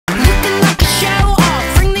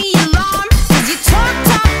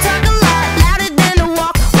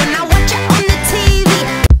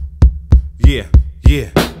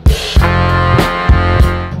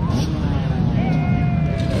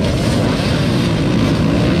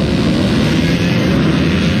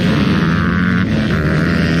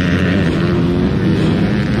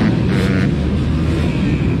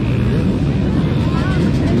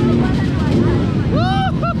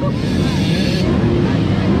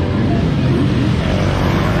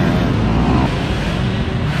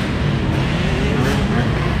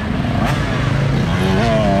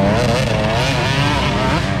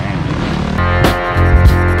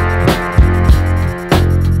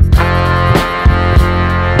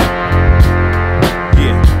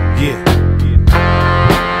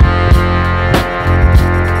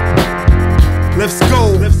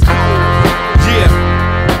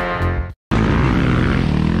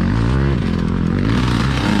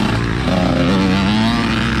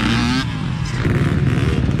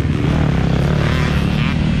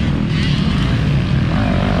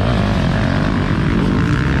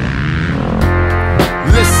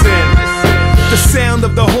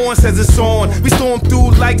says it's on. We storm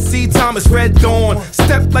through like C. Thomas, Red Dawn.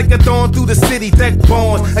 Step like a dawn through the city, deck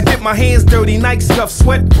born. I get my hands dirty, night scuff,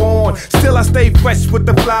 sweat on. Still I stay fresh with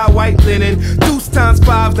the fly white linen. Deuce times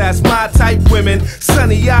 5, that's my type women.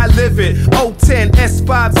 Sunny, I live it. 010,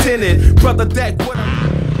 S5 tinted. Brother Deck, what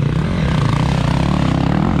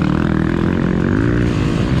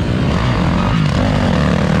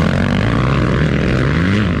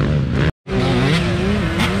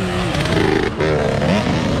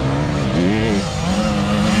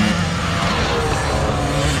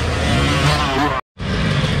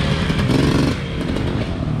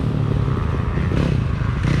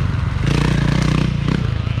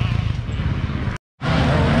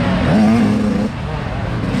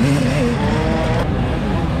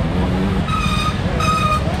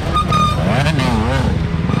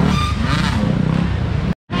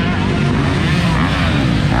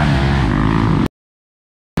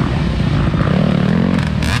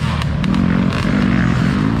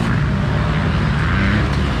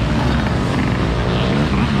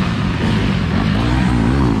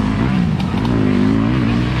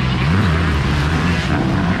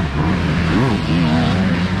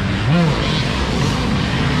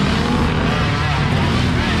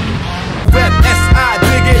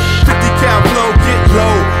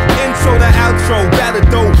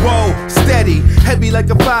heavy like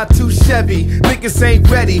a 5.2 Chevy. Niggas ain't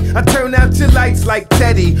ready. I turn out your lights like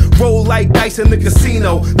Teddy. Roll like dice in the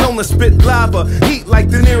casino. Known to spit lava. Heat like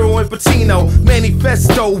De Niro and Pacino.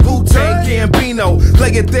 Manifesto, Wu-Tang, Gambino.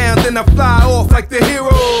 Lay it down, then I fly off like the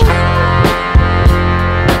hero.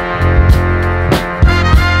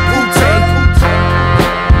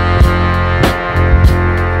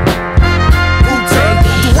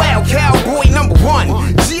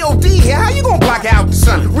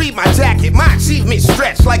 Read my jacket, my achievements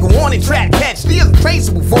stretch like a warning track catch. The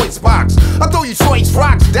irreplaceable voice box. I throw you choice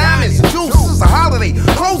rocks, diamonds, and juices. It's a holiday.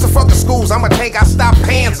 Close the fucking schools. I'ma take out stop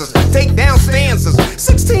panzers. Take down stanzas.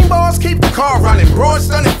 16 bars, keep the car running. Broad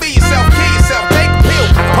stunning, feed yourself, kill yourself. Take a pill,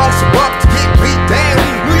 pulse you up to get beat down.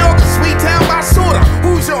 New York is sweet town by sorta.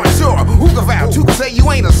 Who's your insurer? Who can vouch? You can say you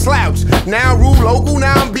ain't a slouch. Now rule local,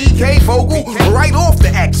 now I'm BK vocal. Right off the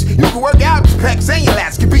X. You can work out your pecs and your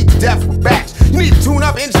lats. Can beat the death with bats. You need to tune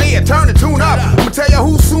up, engineer, turn the tune up. I'ma tell you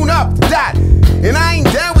who's soon up, dot. And I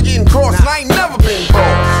ain't down with getting crossed, and I ain't never been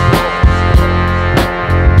bossed.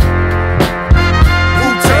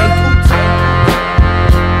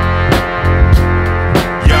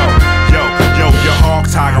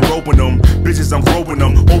 I'm roping them, bitches I'm groping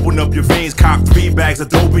them. Open up your veins, cop 3 bags of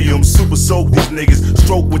dopium. Super soak these niggas,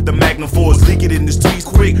 stroke with the Magnum Force. Leak it in the streets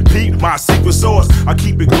quick, peep my secret sauce. I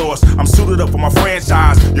keep it gloss, I'm suited up for my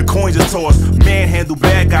franchise. Your coins are tossed, manhandle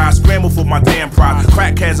bad guys. Scramble for my damn pride,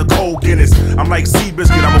 crack cans of cold Guinness. I'm like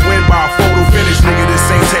Seabiscuit, I'ma win by a photo finish. Nigga,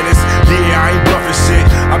 this ain't tennis, yeah I ain't bluffing shit.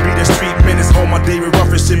 I be the street menace on my David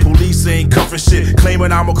Ruffin shit. Police ain't cuffing shit,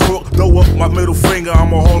 claiming I'm a crook. Throw up my middle finger,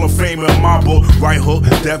 I'm a Hall of Famer in my book. Right hook,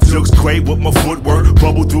 depth looks great with my footwork.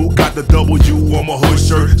 Bubble through, got the W on my hood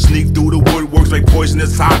shirt. Sneak through the woodworks like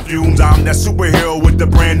poisonous hot fumes. I'm that superhero with the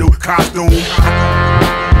brand new costume.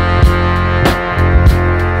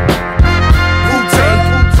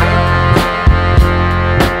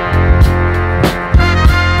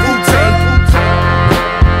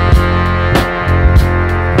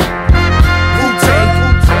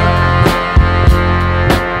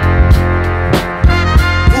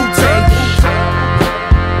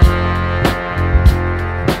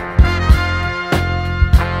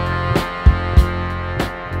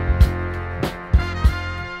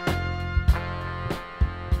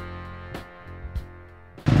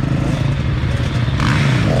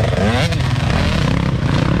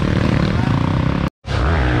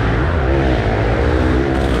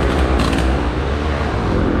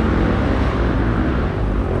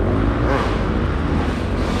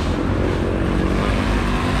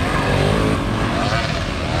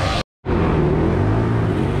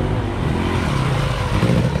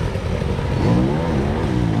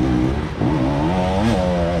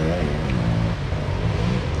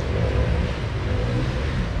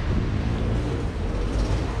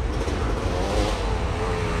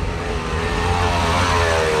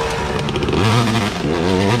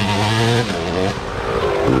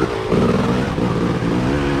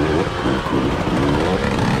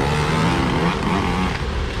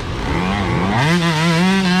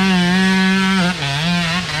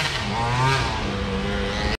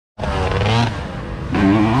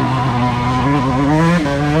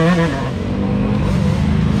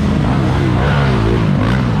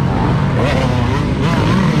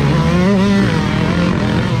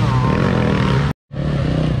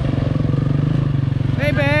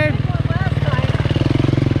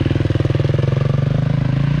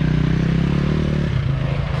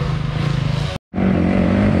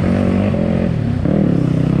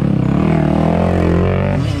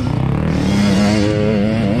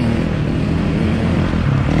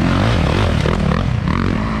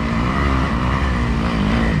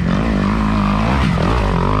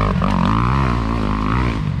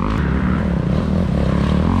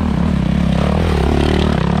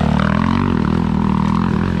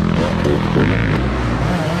 Thank you.